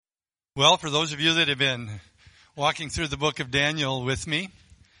Well, for those of you that have been walking through the book of Daniel with me,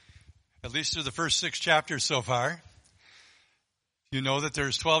 at least through the first 6 chapters so far, you know that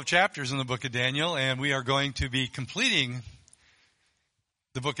there's 12 chapters in the book of Daniel, and we are going to be completing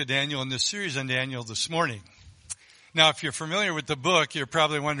the book of Daniel in this series on Daniel this morning. Now, if you're familiar with the book, you're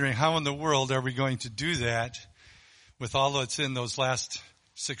probably wondering how in the world are we going to do that with all that's in those last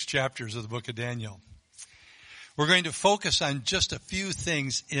 6 chapters of the book of Daniel. We're going to focus on just a few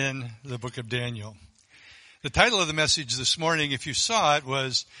things in the book of Daniel. The title of the message this morning, if you saw it,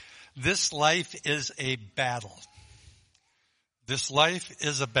 was, This Life is a Battle. This life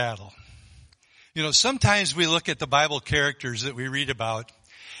is a battle. You know, sometimes we look at the Bible characters that we read about,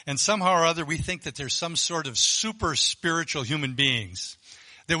 and somehow or other we think that there's some sort of super spiritual human beings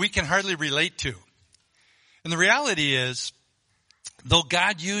that we can hardly relate to. And the reality is, though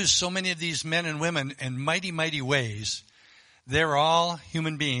God used so many of these men and women in mighty, mighty ways, they're all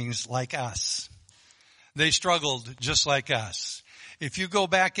human beings like us. They struggled just like us. If you go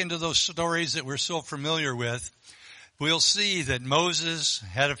back into those stories that we're so familiar with, we'll see that Moses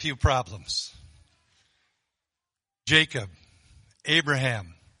had a few problems. Jacob,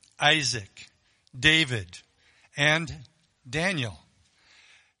 Abraham, Isaac, David, and Daniel.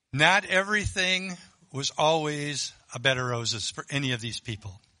 Not everything was always a bed of roses for any of these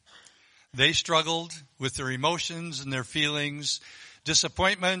people. They struggled with their emotions and their feelings,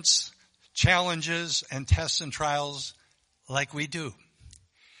 disappointments, challenges, and tests and trials like we do.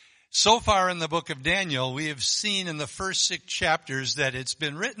 So far in the book of Daniel, we have seen in the first 6 chapters that it's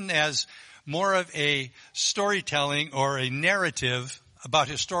been written as more of a storytelling or a narrative about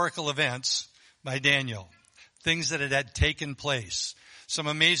historical events by Daniel, things that had taken place. Some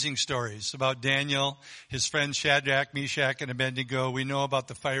amazing stories about Daniel, his friends Shadrach, Meshach, and Abednego. We know about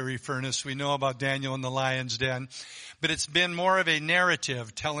the fiery furnace. We know about Daniel in the lion's den. But it's been more of a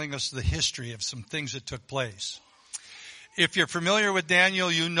narrative telling us the history of some things that took place. If you're familiar with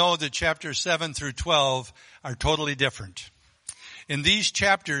Daniel, you know that chapters 7 through 12 are totally different. In these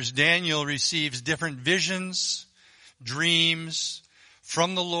chapters, Daniel receives different visions, dreams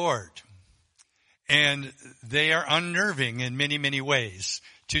from the Lord. And they are unnerving in many, many ways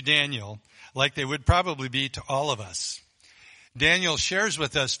to Daniel, like they would probably be to all of us. Daniel shares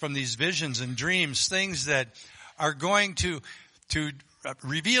with us from these visions and dreams things that are going to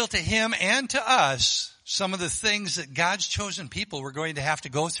reveal to him and to us some of the things that God's chosen people were going to have to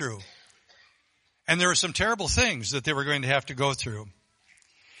go through. And there were some terrible things that they were going to have to go through.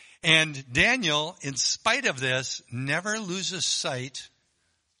 And Daniel, in spite of this, never loses sight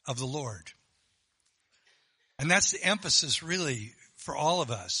of the Lord. And that's the emphasis really for all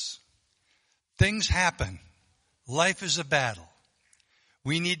of us. Things happen. Life is a battle.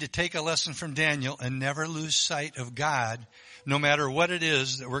 We need to take a lesson from Daniel and never lose sight of God, no matter what it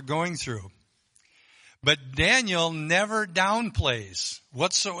is that we're going through. But Daniel never downplays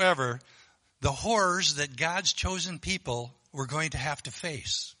whatsoever the horrors that God's chosen people were going to have to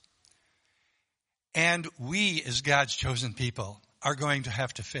face. And we, as God's chosen people, are going to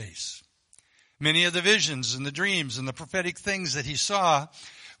have to face. Many of the visions and the dreams and the prophetic things that he saw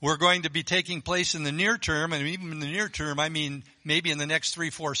were going to be taking place in the near term, and even in the near term, I mean maybe in the next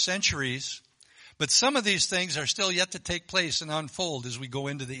 3-4 centuries. But some of these things are still yet to take place and unfold as we go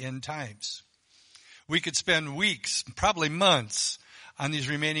into the end times. We could spend weeks, probably months, on these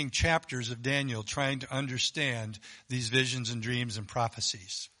remaining chapters of Daniel trying to understand these visions and dreams and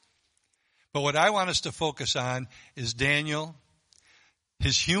prophecies. But what I want us to focus on is Daniel,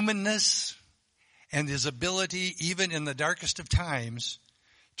 his humanness, and his ability, even in the darkest of times,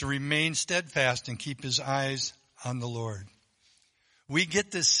 to remain steadfast and keep his eyes on the Lord. We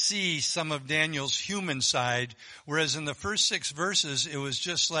get to see some of Daniel's human side, whereas in the first 6 verses, it was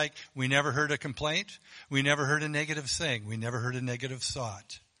just like, we never heard a complaint, we never heard a negative thing, we never heard a negative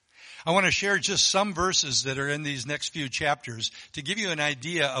thought. I want to share just some verses that are in these next few chapters to give you an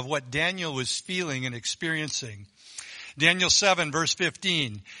idea of what Daniel was feeling and experiencing. Daniel 7, verse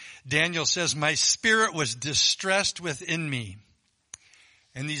 15, Daniel says, my spirit was distressed within me.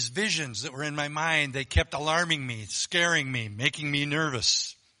 And these visions that were in my mind, they kept alarming me, scaring me, making me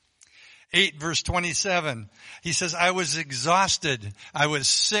nervous. 8, verse 27, he says, I was exhausted. I was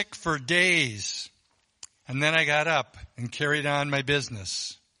sick for days. And then I got up and carried on my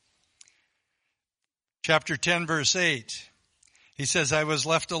business. Chapter 10, verse 8, he says, I was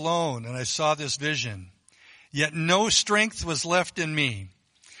left alone and I saw this vision. Yet no strength was left in me.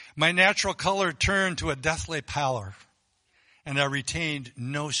 My natural color turned to a deathly pallor, and I retained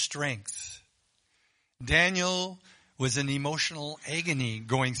no strength. Daniel was in emotional agony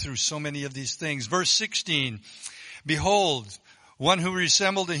going through so many of these things. Verse 16, behold, One who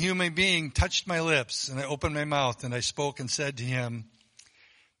resembled a human being touched my lips, and I opened my mouth, and I spoke and said to him,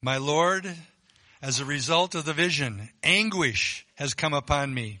 "My Lord, as a result of the vision, anguish has come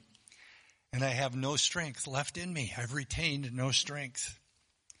upon me, and I have no strength left in me." I've retained no strength.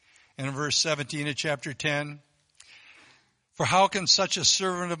 And in verse 17 of chapter 10, "For how can such a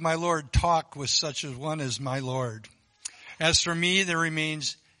servant of my Lord talk with such a one as my Lord? As for me, there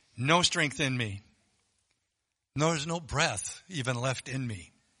remains no strength in me. There's no breath even left in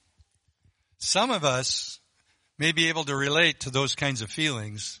me." Some of us may be able to relate to those kinds of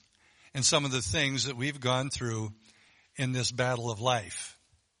feelings and some of the things that we've gone through in this battle of life.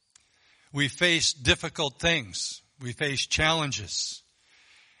 We face difficult things. We face challenges.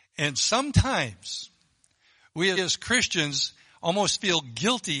 And sometimes we as Christians almost feel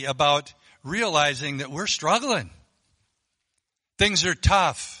guilty about realizing that we're struggling. Things are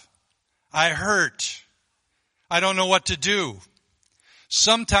tough. I hurt. I don't know what to do.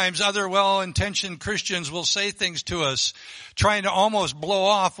 Sometimes other well-intentioned Christians will say things to us, trying to almost blow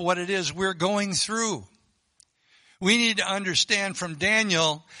off what it is we're going through. We need to understand from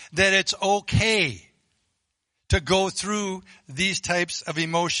Daniel that it's okay to go through these types of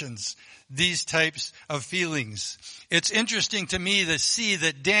emotions, these types of feelings. It's interesting to me to see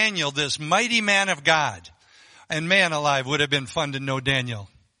that Daniel, this mighty man of God, and man alive, would have been fun to know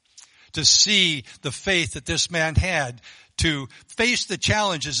Daniel. To see the faith that this man had to face the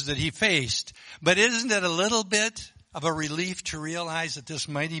challenges that he faced. But isn't it a little bit of a relief to realize that this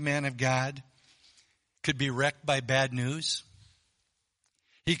mighty man of God could be wrecked by bad news?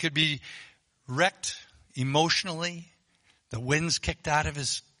 He could be wrecked emotionally. The wind's kicked out of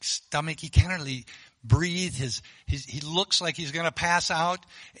his stomach. He can't hardly breathe. He looks like he's going to pass out.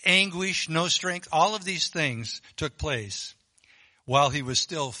 Anguish, no strength. All of these things took place while he was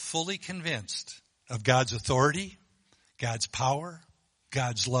still fully convinced of God's authority, God's power,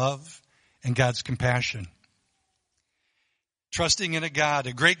 God's love, and God's compassion. Trusting in a God,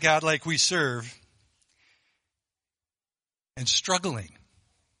 a great God like we serve, and struggling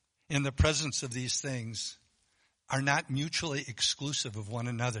in the presence of these things are not mutually exclusive of one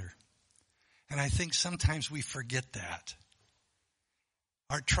another. And I think sometimes we forget that.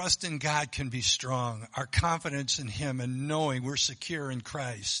 Our trust in God can be strong. Our confidence in Him and knowing we're secure in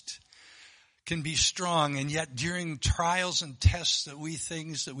Christ can be strong. And yet during trials and tests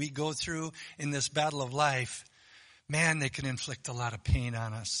things that we go through in this battle of life, man, they can inflict a lot of pain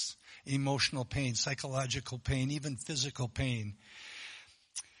on us. Emotional pain, psychological pain, even physical pain.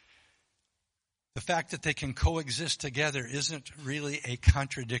 The fact that they can coexist together isn't really a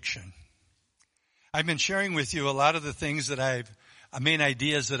contradiction. I've been sharing with you a lot of the things that main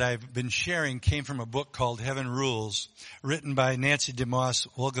ideas that I've been sharing came from a book called Heaven Rules, written by Nancy DeMoss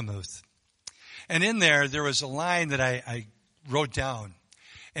Wolgemuth. And in there was a line that I wrote down.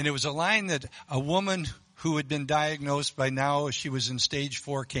 And it was a line that a woman who had been diagnosed by now, she was in stage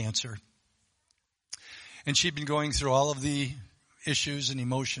 4 cancer. And she'd been going through all of the issues and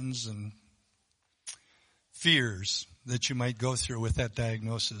emotions and fears that you might go through with that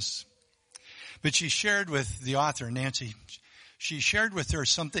diagnosis. But she shared with the author, Nancy, she shared with her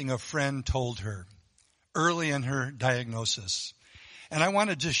something a friend told her early in her diagnosis. And I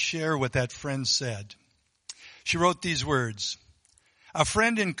want to just share what that friend said. She wrote these words: "A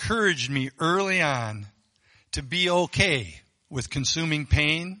friend encouraged me early on to be okay with consuming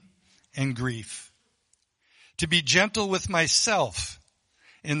pain and grief, to be gentle with myself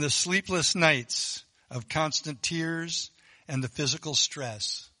in the sleepless nights of constant tears and the physical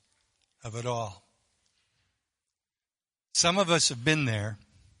stress of it all." Some of us have been there.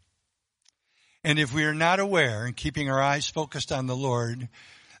 And if we are not aware and keeping our eyes focused on the Lord,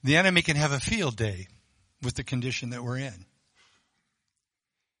 the enemy can have a field day with the condition that we're in.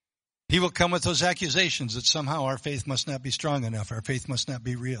 He will come with those accusations that somehow our faith must not be strong enough. Our faith must not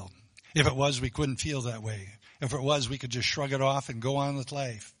be real. If it was, we couldn't feel that way. If it was, we could just shrug it off and go on with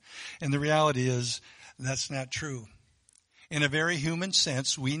life. And the reality is, that's not true. In a very human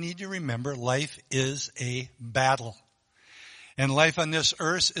sense, we need to remember life is a battle. And life on this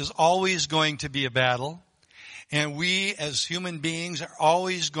earth is always going to be a battle. And we as human beings are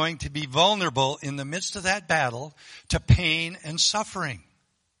always going to be vulnerable in the midst of that battle to pain and suffering.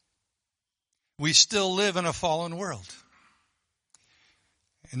 We still live in a fallen world.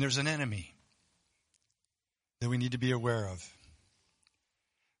 And there's an enemy that we need to be aware of.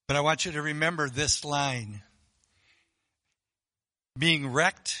 But I want you to remember this line. Being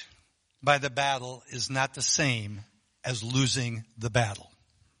wrecked by the battle is not the same as losing the battle.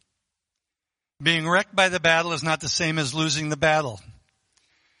 Being wrecked by the battle is not the same as losing the battle.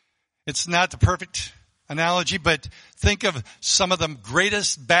 It's not the perfect analogy, but think of some of the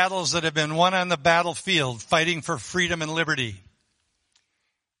greatest battles that have been won on the battlefield, fighting for freedom and liberty.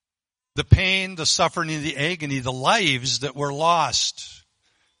 The pain, the suffering, the agony, the lives that were lost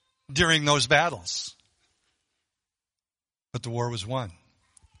during those battles. But the war was won.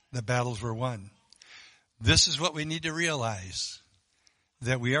 The battles were won. This is what we need to realize,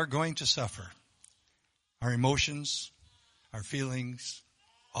 that we are going to suffer. Our emotions, our feelings,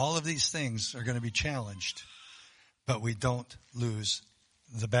 all of these things are going to be challenged, but we don't lose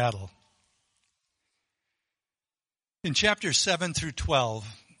the battle. In chapters 7 through 12,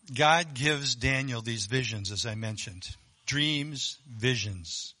 God gives Daniel these visions, as I mentioned. Dreams,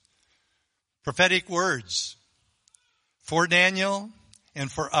 visions. Prophetic words for Daniel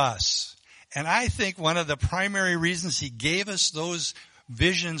and for us. And I think one of the primary reasons he gave us those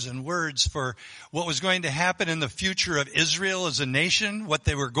visions and words for what was going to happen in the future of Israel as a nation, what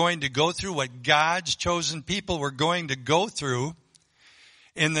they were going to go through, what God's chosen people were going to go through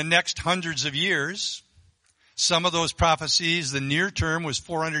in the next hundreds of years. Some of those prophecies, the near term was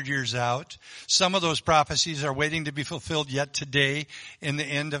 400 years out. Some of those prophecies are waiting to be fulfilled yet today in the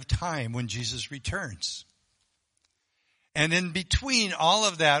end of time when Jesus returns. And in between all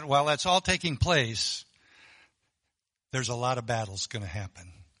of that, while that's all taking place, there's a lot of battles going to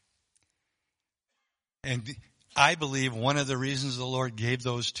happen. And I believe one of the reasons the Lord gave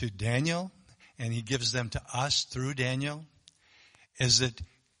those to Daniel, and he gives them to us through Daniel, is that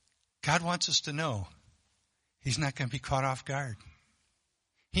God wants us to know he's not going to be caught off guard.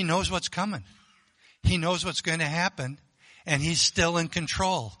 He knows what's coming. He knows what's going to happen, and he's still in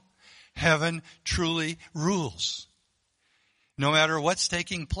control. Heaven truly rules. No matter what's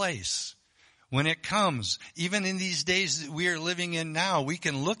taking place, when it comes, even in these days that we are living in now, we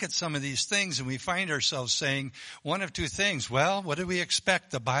can look at some of these things and we find ourselves saying one of two things. Well, what do we expect?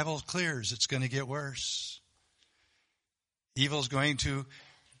 The Bible clears. It's going to get worse. Evil's going to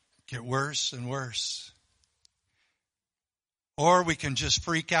get worse and worse. Or we can just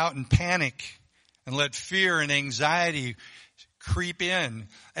freak out and panic and let fear and anxiety creep in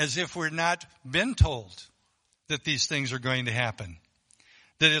as if we're not been told that these things are going to happen,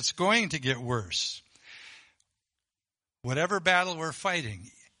 that it's going to get worse. Whatever battle we're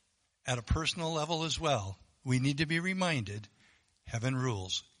fighting, at a personal level as well, we need to be reminded, heaven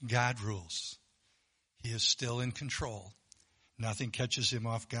rules, God rules. He is still in control. Nothing catches him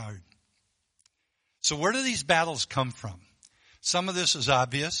off guard. So where do these battles come from? Some of this is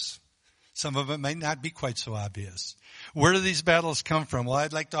obvious. Some of it might not be quite so obvious. Where do these battles come from? Well,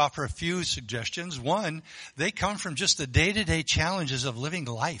 I'd like to offer a few suggestions. One, they come from just the day-to-day challenges of living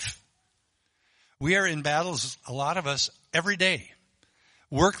life. We are in battles, a lot of us, every day.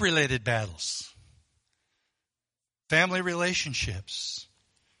 Work-related battles. Family relationships.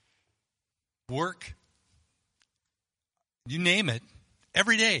 Work. You name it.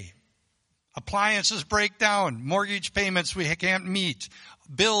 Every day. Appliances break down. Mortgage payments we can't meet.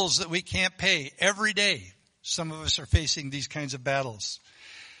 Bills that we can't pay. Every day. Some of us are facing these kinds of battles.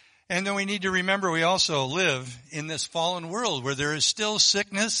 And then we need to remember we also live in this fallen world where there is still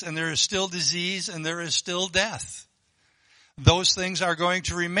sickness and there is still disease and there is still death. Those things are going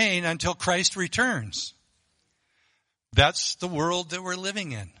to remain until Christ returns. That's the world that we're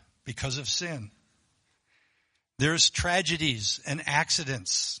living in because of sin. There's tragedies and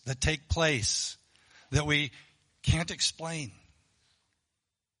accidents that take place that we can't explain.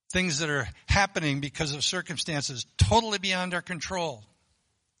 Things that are happening because of circumstances totally beyond our control.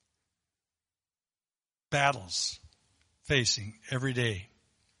 Battles facing every day.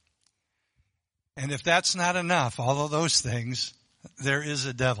 And if that's not enough, all of those things, there is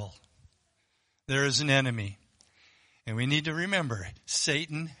a devil. There is an enemy. And we need to remember,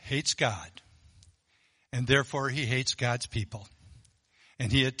 Satan hates God. And therefore he hates God's people.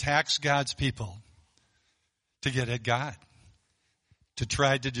 And he attacks God's people to get at God. To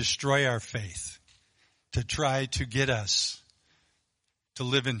try to destroy our faith. To try to get us to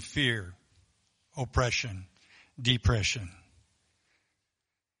live in fear, oppression, depression.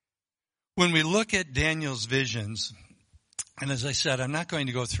 When we look at Daniel's visions, and as I said, I'm not going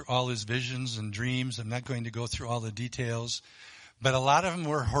to go through all his visions and dreams. I'm not going to go through all the details. But a lot of them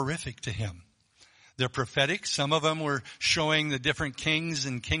were horrific to him. They're prophetic. Some of them were showing the different kings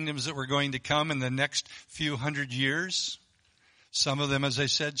and kingdoms that were going to come in the next few hundred years. Some of them, as I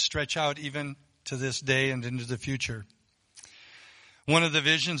said, stretch out even to this day and into the future. One of the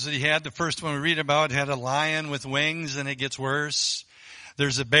visions that he had, the first one we read about, had a lion with wings, and it gets worse.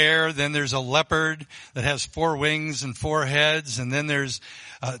 there's a bear, then there's a leopard that has 4 wings and 4 heads, and then there's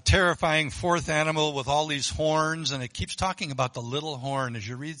a terrifying 4th animal with all these horns, and it keeps talking about the little horn. As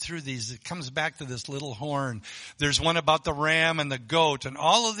you read through these, it comes back to this little horn. There's one about the ram and the goat, and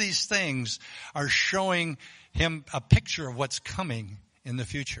all of these things are showing him a picture of what's coming in the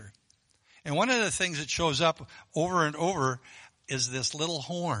future. And one of the things that shows up over and over is this little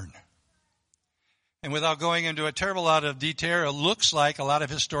horn. And without going into a terrible lot of detail, it looks like a lot of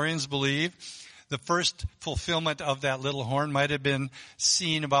historians believe the first fulfillment of that little horn might have been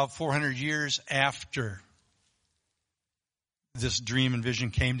seen about 400 years after this dream and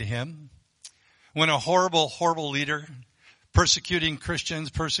vision came to him. When a horrible, horrible leader, persecuting Christians,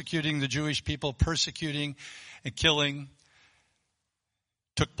 persecuting the Jewish people, persecuting and killing,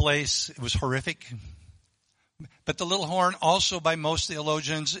 took place. It was horrific. But the little horn also, by most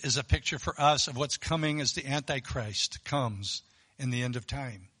theologians, is a picture for us of what's coming as the Antichrist comes in the end of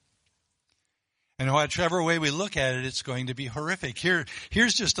time. And whichever way we look at it, it's going to be horrific.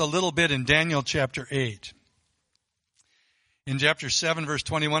 Here's just a little bit in Daniel chapter 8. In chapter 7, verse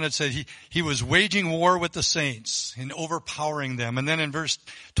 21, it said he was waging war with the saints and overpowering them. And then in verse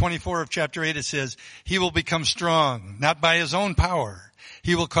 24 of chapter 8, it says, he will become strong, not by his own power.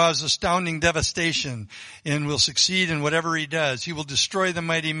 He will cause astounding devastation and will succeed in whatever he does. He will destroy the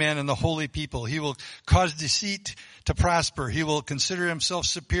mighty men and the holy people. He will cause deceit to prosper. He will consider himself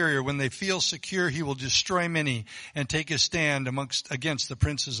superior. When they feel secure, he will destroy many and take his stand against the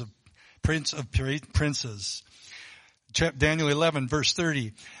prince of princes. Daniel 11, verse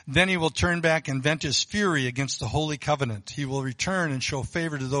 30. Then he will turn back and vent his fury against the holy covenant. He will return and show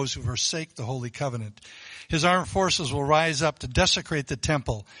favor to those who forsake the holy covenant. His armed forces will rise up to desecrate the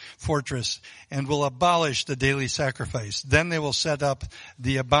temple fortress and will abolish the daily sacrifice. Then they will set up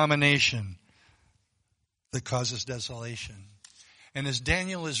the abomination that causes desolation. And as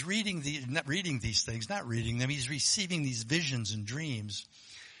Daniel is reading these things, he's receiving these visions and dreams.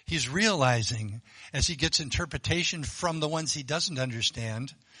 He's realizing, as he gets interpretation from the ones he doesn't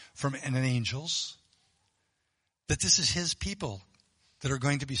understand, from angels, that this is his people that are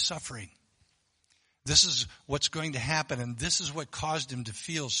going to be suffering. This is what's going to happen, and this is what caused him to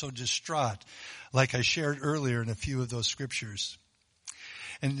feel so distraught, like I shared earlier in a few of those scriptures.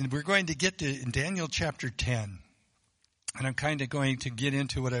 And we're going to get to in Daniel chapter 10, and I'm kind of going to get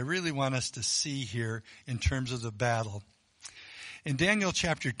into what I really want us to see here in terms of the battle. In Daniel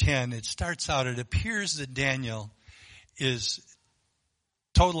chapter 10, it starts out, it appears that Daniel is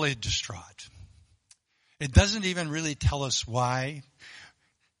totally distraught. It doesn't even really tell us why.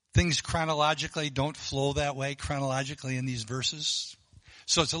 Things chronologically don't flow that way chronologically in these verses.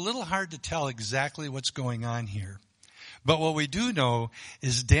 So it's a little hard to tell exactly what's going on here. But what we do know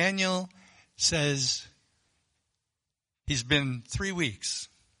is Daniel says he's been 3 weeks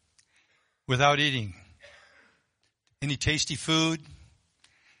without eating any tasty food,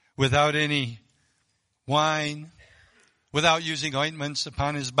 without any wine, without using ointments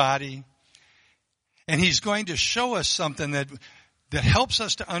upon his body. And he's going to show us something that helps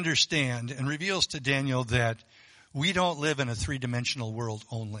us to understand and reveals to Daniel that we don't live in a 3-dimensional world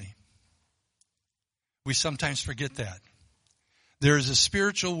only. We sometimes forget that. There is a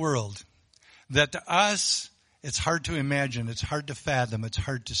spiritual world that to us, it's hard to imagine, it's hard to fathom, it's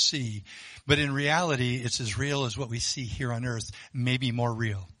hard to see. But in reality, it's as real as what we see here on earth, maybe more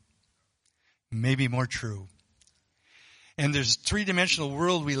real, maybe more true. And there's a 3-dimensional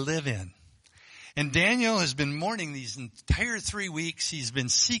world we live in. And Daniel has been mourning these entire 3 weeks. He's been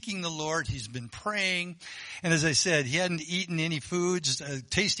seeking the Lord. He's been praying. And as I said, he hadn't eaten any foods,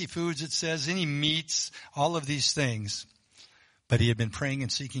 tasty foods, it says, any meats, all of these things. But he had been praying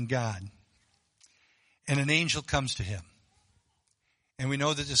and seeking God. And an angel comes to him. And we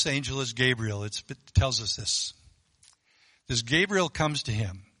know that this angel is Gabriel. It tells us this. This Gabriel comes to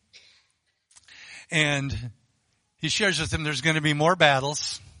him. And he shares with him there's going to be more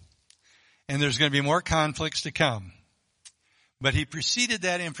battles. And there's going to be more conflicts to come. But he preceded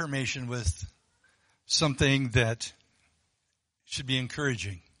that information with something that should be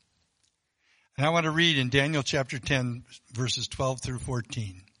encouraging. And I want to read in Daniel chapter 10, verses 12 through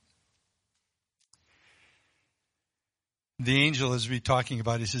 14. The angel, as we're talking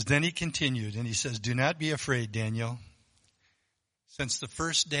about, he says, then he continued, and he says, do not be afraid, Daniel. Since the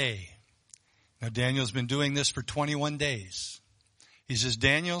first day, now Daniel's been doing this for 21 days. He says,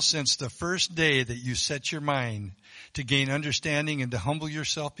 Daniel, since the first day that you set your mind to gain understanding and to humble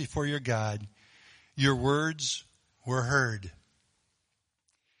yourself before your God, your words were heard.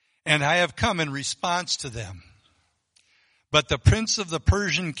 And I have come in response to them. But the prince of the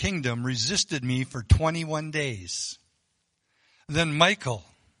Persian kingdom resisted me for 21 days. Then Michael,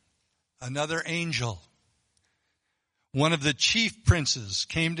 another angel, one of the chief princes,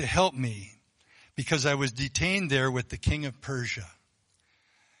 came to help me because I was detained there with the king of Persia.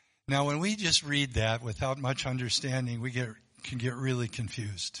 Now, when we just read that without much understanding, we can get really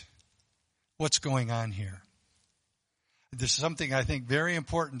confused. What's going on here? There's something I think very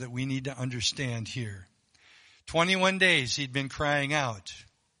important that we need to understand here. 21 days he'd been crying out.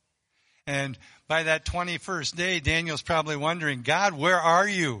 And by that 21st day, Daniel's probably wondering, God, where are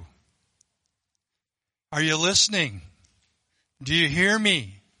you? Are you listening? Do you hear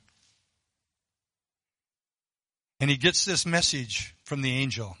me? And he gets this message from the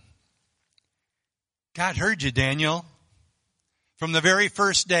angel. God heard you, Daniel. From the very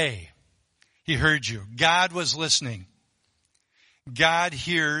first day, he heard you. God was listening. God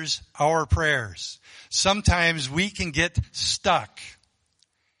hears our prayers. Sometimes we can get stuck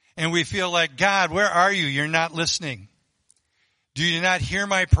and we feel like, God, where are you? You're not listening. Do you not hear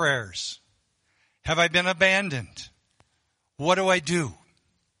my prayers? Have I been abandoned? What do I do?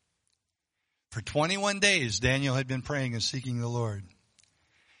 For 21 days, Daniel had been praying and seeking the Lord.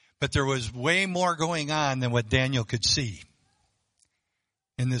 But there was way more going on than what Daniel could see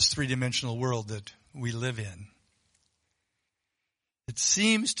in this three-dimensional world that we live in. It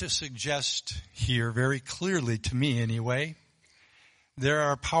seems to suggest here very clearly, to me anyway, there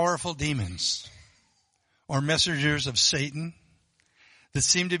are powerful demons or messengers of Satan that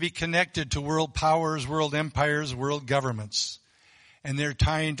seem to be connected to world powers, world empires, world governments. And they're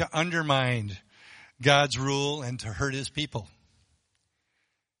trying to undermine God's rule and to hurt his people.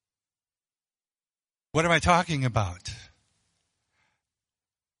 What am I talking about?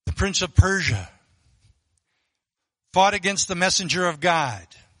 The Prince of Persia fought against the messenger of God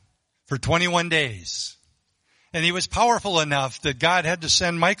for 21 days. And he was powerful enough that God had to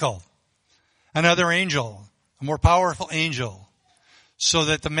send Michael, another angel, a more powerful angel, so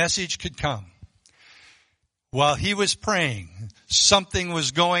that the message could come. While he was praying, something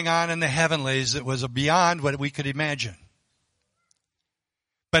was going on in the heavenlies that was beyond what we could imagine.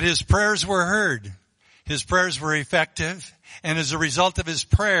 But his prayers were heard. His prayers were effective. And as a result of his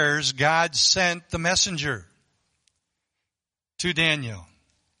prayers, God sent the messenger to Daniel.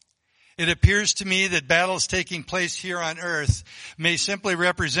 It appears to me that battles taking place here on earth may simply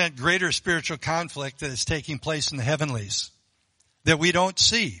represent greater spiritual conflict that is taking place in the heavenlies that we don't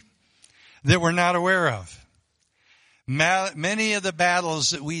see, that we're not aware of. Many of the battles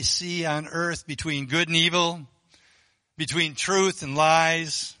that we see on earth between good and evil, between truth and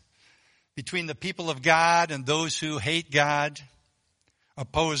lies, between the people of God and those who hate God,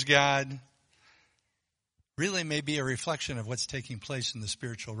 oppose God, really may be a reflection of what's taking place in the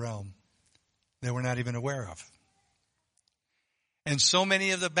spiritual realm that we're not even aware of. And so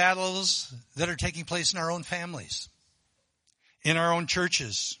many of the battles that are taking place in our own families, in our own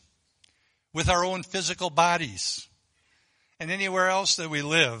churches, with our own physical bodies, and anywhere else that we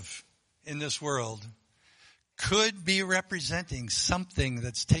live in this world, could be representing something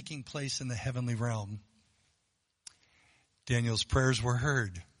that's taking place in the heavenly realm. Daniel's prayers were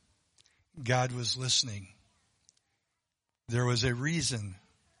heard. God was listening. There was a reason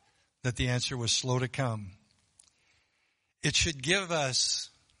that the answer was slow to come. It should give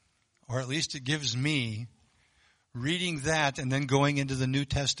us, or at least it gives me, reading that and then going into the New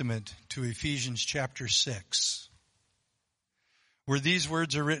Testament to Ephesians chapter 6, where these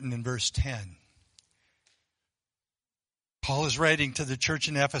words are written in verse 10. Paul is writing to the church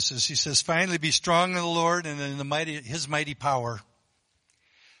in Ephesus. He says, finally be strong in the Lord and in his mighty power.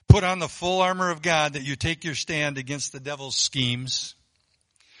 Put on the full armor of God that you take your stand against the devil's schemes.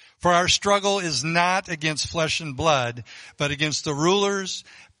 For our struggle is not against flesh and blood, but against the rulers,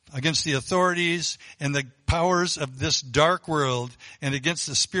 against the authorities and the powers of this dark world, and against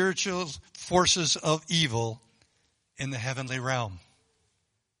the spiritual forces of evil in the heavenly realm.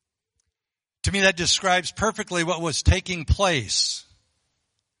 To me, that describes perfectly what was taking place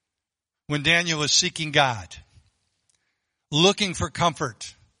when Daniel was seeking God, looking for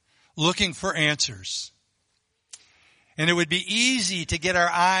comfort, looking for answers. And it would be easy to get our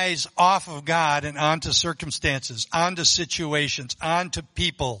eyes off of God and onto circumstances, onto situations, onto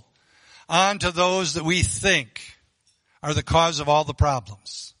people, onto those that we think are the cause of all the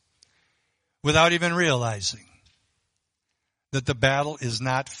problems, without even realizing that the battle is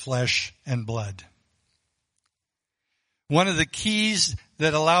not flesh and blood. One of the keys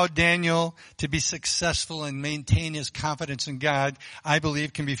that allowed Daniel to be successful and maintain his confidence in God, I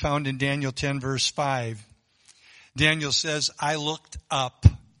believe, can be found in Daniel 10 verse 5. Daniel says, I looked up.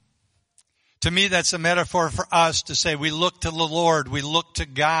 To me, that's a metaphor for us to say we look to the Lord, we look to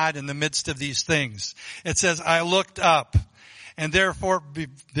God in the midst of these things. It says, I looked up. And therefore,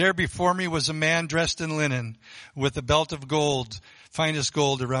 there before me was a man dressed in linen with a belt of gold, finest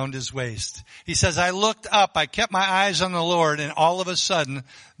gold around his waist. He says, I looked up, I kept my eyes on the Lord, and all of a sudden,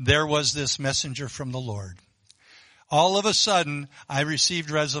 there was this messenger from the Lord. All of a sudden, I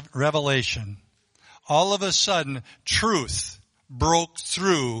received revelation. All of a sudden, truth broke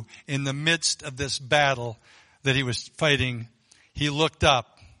through in the midst of this battle that he was fighting. He looked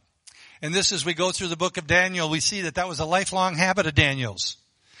up. And this, as we go through the book of Daniel, we see that was a lifelong habit of Daniel's.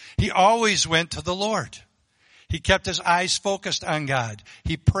 He always went to the Lord. He kept his eyes focused on God.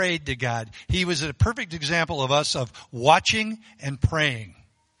 He prayed to God. He was a perfect example of us of watching and praying.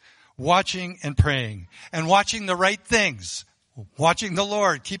 Watching and praying. And watching the right things. Watching the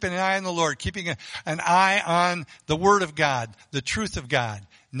Lord. Keeping an eye on the Lord. Keeping an eye on the Word of God. The truth of God.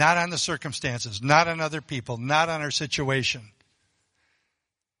 Not on the circumstances. Not on other people. Not on our situation.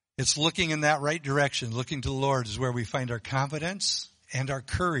 It's looking in that right direction. Looking to the Lord is where we find our confidence and our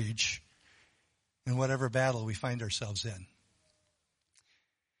courage in whatever battle we find ourselves in.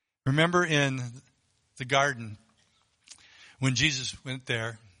 Remember in the garden when Jesus went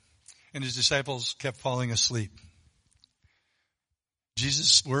there and his disciples kept falling asleep.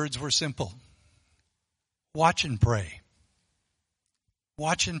 Jesus' words were simple. Watch and pray.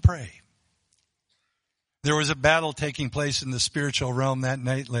 Watch and pray. There was a battle taking place in the spiritual realm that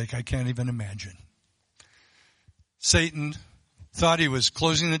night like I can't even imagine. Satan thought he was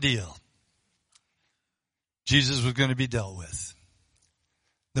closing the deal. Jesus was going to be dealt with.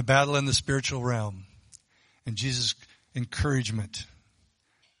 The battle in the spiritual realm. And Jesus' encouragement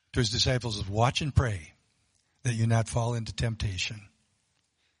to his disciples is watch and pray that you not fall into temptation.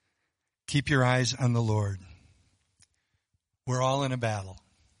 Keep your eyes on the Lord. We're all in a battle.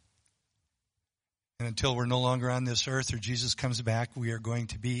 And until we're no longer on this earth or Jesus comes back, we are going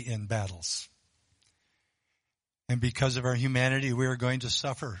to be in battles. And because of our humanity, we are going to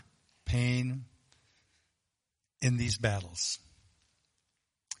suffer pain in these battles.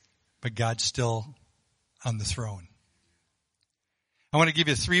 But God's still on the throne. I want to give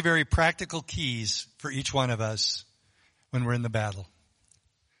you 3 very practical keys for each one of us when we're in the battle.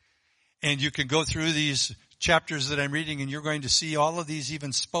 And you can go through these chapters that I'm reading and you're going to see all of these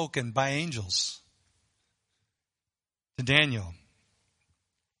even spoken by angels to Daniel.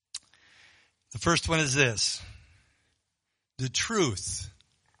 The first one is this. The truth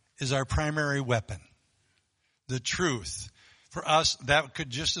is our primary weapon. The truth. For us, that could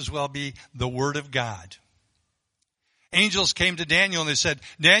just as well be the Word of God. Angels came to Daniel and they said,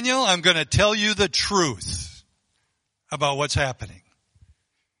 Daniel, I'm going to tell you the truth about what's happening.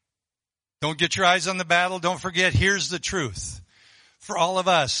 Don't get your eyes on the battle. Don't forget, here's the truth. For all of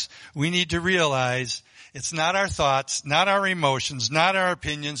us, we need to realize it's not our thoughts, not our emotions, not our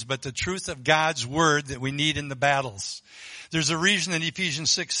opinions, but the truth of God's Word that we need in the battles. There's a reason in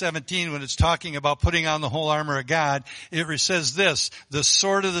Ephesians 6:17 when it's talking about putting on the whole armor of God, it says this, the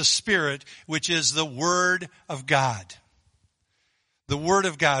sword of the Spirit, which is the Word of God. The Word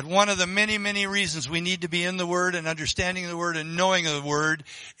of God. One of the many, many reasons we need to be in the Word and understanding the Word and knowing of the Word,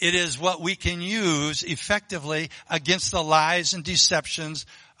 it is what we can use effectively against the lies and deceptions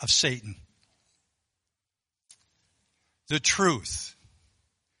of Satan. The truth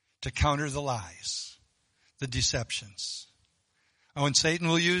to counter the lies, the deceptions. Oh, and Satan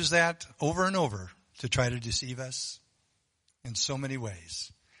will use that over and over to try to deceive us in so many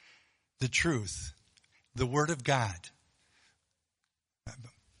ways. The truth, the Word of God.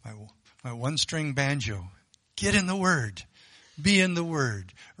 My one-string banjo. Get in the Word. Be in the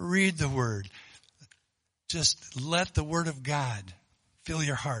Word. Read the Word. Just let the Word of God fill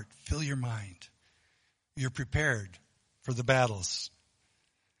your heart, fill your mind. You're prepared for the battles.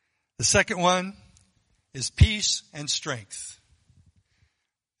 The second one is peace and strength.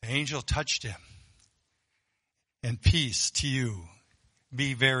 The angel touched him. And peace to you.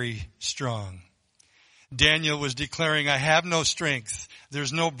 Be very strong. Daniel was declaring, I have no strength.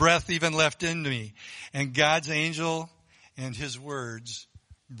 There's no breath even left in me. And God's angel and his words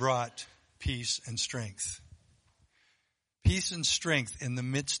brought peace and strength. Peace and strength in the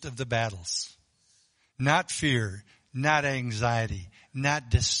midst of the battles. Not fear, not anxiety, not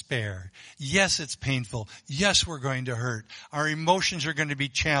despair. Yes, it's painful. Yes, we're going to hurt. Our emotions are going to be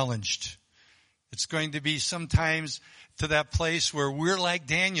challenged. It's going to be sometimes to that place where we're like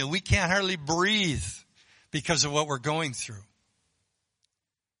Daniel. We can't hardly breathe because of what we're going through.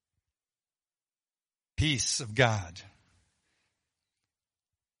 Peace of God.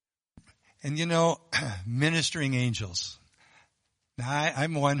 And you know, ministering angels. Now,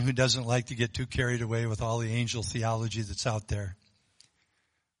 I'm one who doesn't like to get too carried away with all the angel theology that's out there.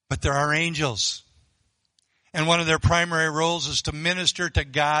 But there are angels. And one of their primary roles is to minister to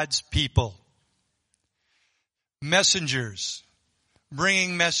God's people. Messengers,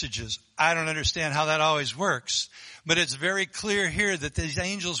 bringing messages. I don't understand how that always works, but it's very clear here that these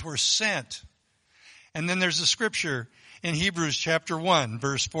angels were sent. And then there's a scripture in Hebrews chapter 1,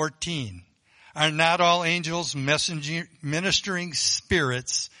 verse 14. Are not all angels ministering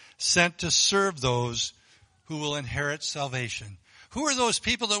spirits sent to serve those who will inherit salvation? Who are those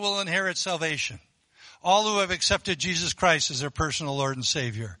people that will inherit salvation? All who have accepted Jesus Christ as their personal Lord and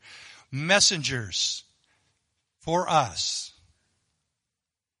Savior. Messengers for us.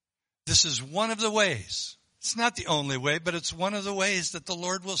 This is one of the ways. It's not the only way, but it's one of the ways that the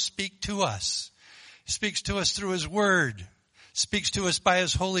Lord will speak to us. He speaks to us through His Word. Speaks to us by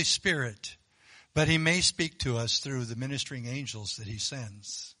His Holy Spirit. But He may speak to us through the ministering angels that He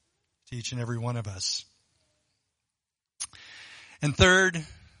sends to each and every one of us. And third,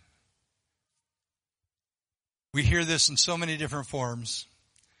 we hear this in so many different forms,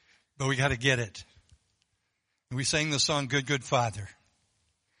 but we got to get it. And we sang the song, Good, Good Father.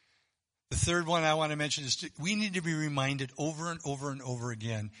 The third one I want to mention is we need to be reminded over and over and over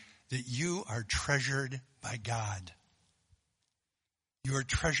again that you are treasured by God. You are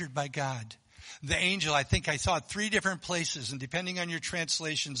treasured by God. The angel, I think I saw it 3 different places, and depending on your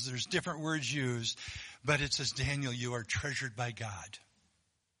translations, there's different words used, but it says, Daniel, you are treasured by God.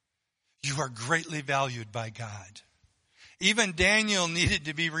 You are greatly valued by God. Even Daniel needed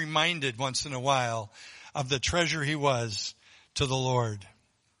to be reminded once in a while of the treasure he was to the Lord.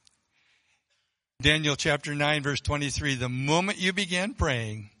 Daniel chapter 9, verse 23, the moment you began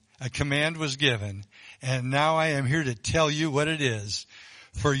praying, a command was given, and now I am here to tell you what it is,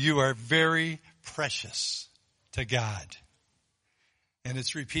 for you are very precious to God. And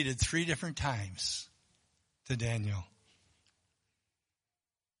it's repeated 3 different times to Daniel.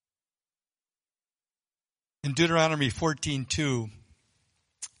 In Deuteronomy 14:2,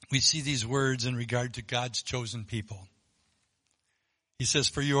 we see these words in regard to God's chosen people. He says,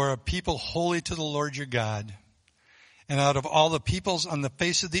 for you are a people holy to the Lord your God, and out of all the peoples on the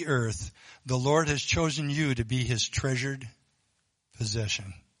face of the earth, the Lord has chosen you to be His treasured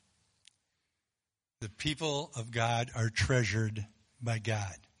possession. The people of God are treasured by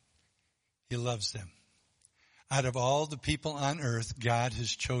God. He loves them. Out of all the people on earth, God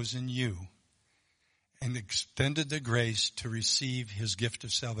has chosen you and extended the grace to receive His gift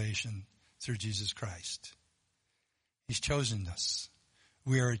of salvation through Jesus Christ. He's chosen us.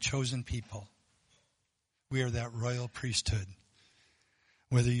 We are a chosen people. We are that royal priesthood.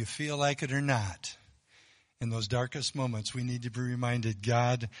 Whether you feel like it or not, in those darkest moments, we need to be reminded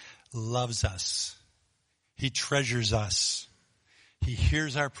God loves us. He treasures us. He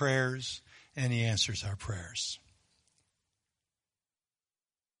hears our prayers and He answers our prayers.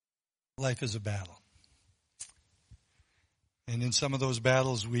 Life is a battle. And in some of those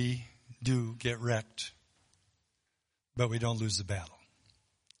battles, we do get wrecked, but we don't lose the battle.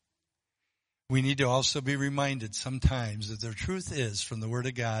 We need to also be reminded sometimes that the truth is from the Word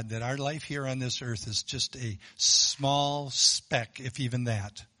of God that our life here on this earth is just a small speck, if even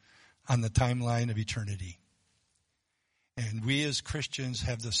that, on the timeline of eternity. And we as Christians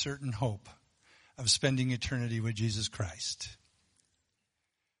have the certain hope of spending eternity with Jesus Christ.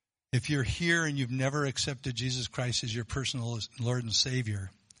 If you're here and you've never accepted Jesus Christ as your personal Lord and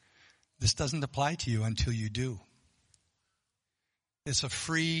Savior, this doesn't apply to you until you do. It's a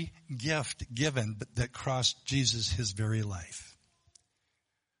free gift given that cost Jesus His very life.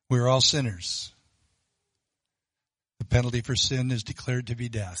 We're all sinners. The penalty for sin is declared to be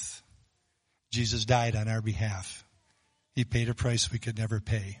death. Jesus died on our behalf. He paid a price we could never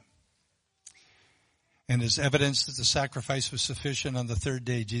pay. And as evidence that the sacrifice was sufficient, on the 3rd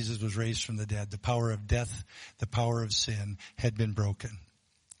day, Jesus was raised from the dead. The power of death, the power of sin had been broken.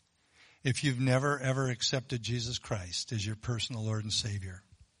 If you've never, ever accepted Jesus Christ as your personal Lord and Savior,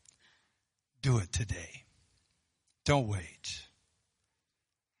 do it today. Don't wait.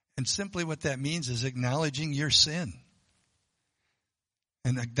 And simply what that means is acknowledging your sin.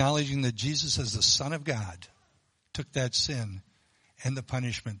 And acknowledging that Jesus, as the Son of God, took that sin and the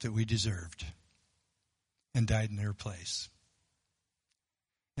punishment that we deserved and died in their place.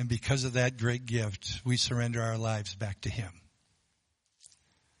 And because of that great gift, we surrender our lives back to Him.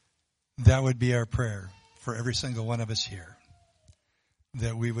 That would be our prayer for every single one of us here,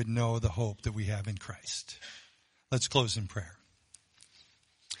 that we would know the hope that we have in Christ. Let's close in prayer.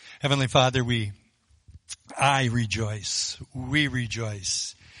 Heavenly Father, we rejoice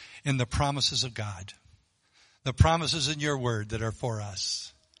in the promises of God, the promises in your word that are for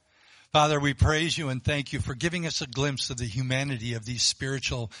us. Father, we praise you and thank you for giving us a glimpse of the humanity of these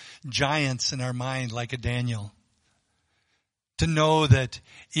spiritual giants in our mind like a Daniel. To know that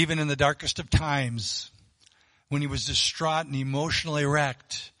even in the darkest of times, when he was distraught and emotionally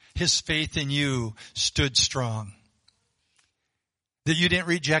wrecked, his faith in you stood strong. That you didn't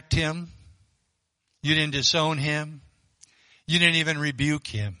reject him. You didn't disown him. You didn't even rebuke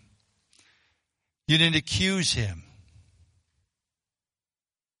him. You didn't accuse him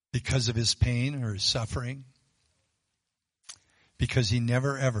because of his pain or his suffering. Because he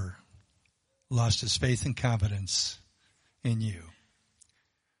never ever lost his faith and confidence in you.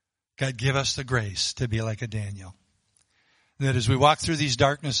 God, give us the grace to be like a Daniel. That as we walk through these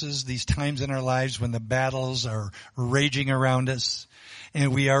darknesses, these times in our lives when the battles are raging around us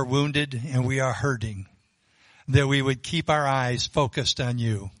and we are wounded and we are hurting, that we would keep our eyes focused on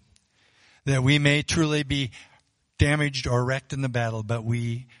you. That we may truly be damaged or wrecked in the battle, but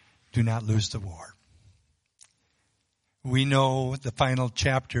we do not lose the war. We know the final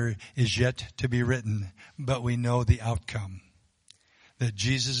chapter is yet to be written, but we know the outcome. That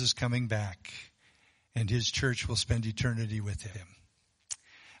Jesus is coming back and his church will spend eternity with him.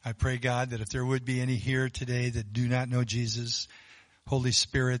 I pray, God, that if there would be any here today that do not know Jesus, Holy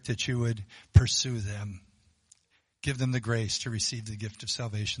Spirit, that you would pursue them. Give them the grace to receive the gift of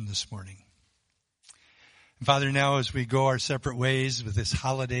salvation this morning. And Father, now as we go our separate ways with this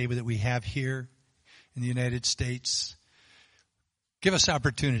holiday that we have here in the United States, give us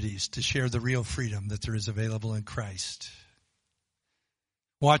opportunities to share the real freedom that there is available in Christ.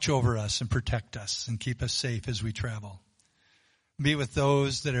 Watch over us and protect us and keep us safe as we travel. Be with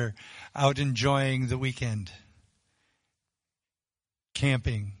those that are out enjoying the weekend,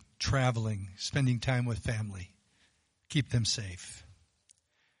 camping, traveling, spending time with family. Keep them safe.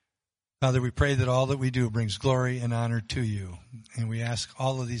 Father, we pray that all that we do brings glory and honor to you. And we ask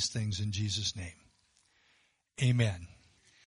all of these things in Jesus' name. Amen.